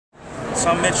So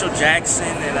I'm Mitchell Jackson,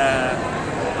 and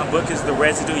my book is The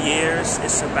Residue Years.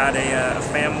 It's about a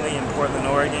family in Portland,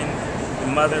 Oregon.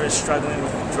 The mother is struggling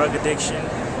with drug addiction,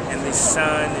 and the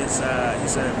son is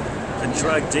he's a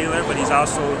drug dealer, but he's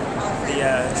also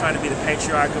trying to be the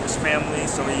patriarch of his family.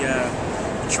 So he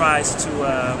tries to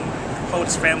hold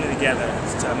his family together.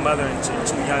 It's a mother and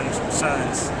two young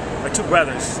sons, or two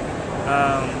brothers.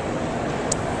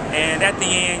 And at the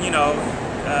end, you know,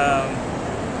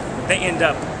 they end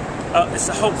up. It's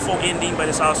a hopeful ending, but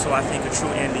it's also, I think, a true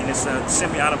ending. It's a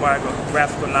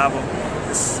semi-autobiographical novel.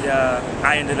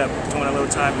 I ended up doing a little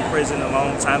time in prison a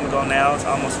long time ago now. It's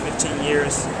almost 15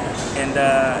 years. And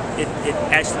it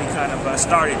actually kind of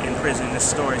started in prison. This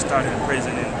story started in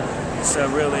prison, and it's a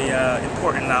really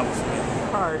important novel for me.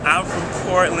 I'm from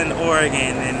Portland,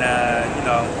 Oregon, and you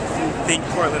know, if you think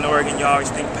Portland, Oregon, you always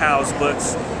think Powell's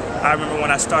Books. I remember when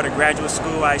I started graduate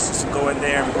school, I used to go in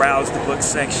there and browse the book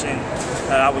section.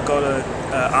 I would go to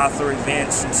author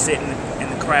events and sit in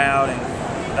the crowd. And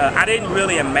I didn't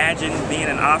really imagine being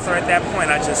an author at that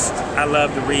point. I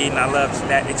loved to read, and I loved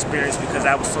that experience because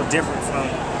I was so different from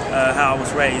how I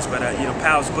was raised. But you know,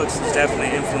 Powell's Books is definitely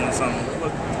an influence on me.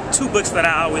 Look, two books that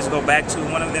I always go back to.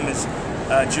 One of them is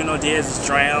Junot Diaz's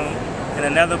Drown, and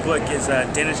another book is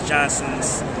Dennis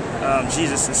Johnson's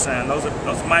Jesus' Son. Those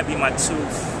might be my two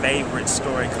favorite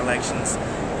story collections.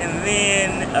 And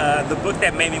then the book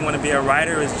that made me want to be a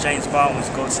writer is James Baldwin's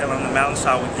Go Tell on the Mountain, so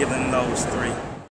I would give them those three.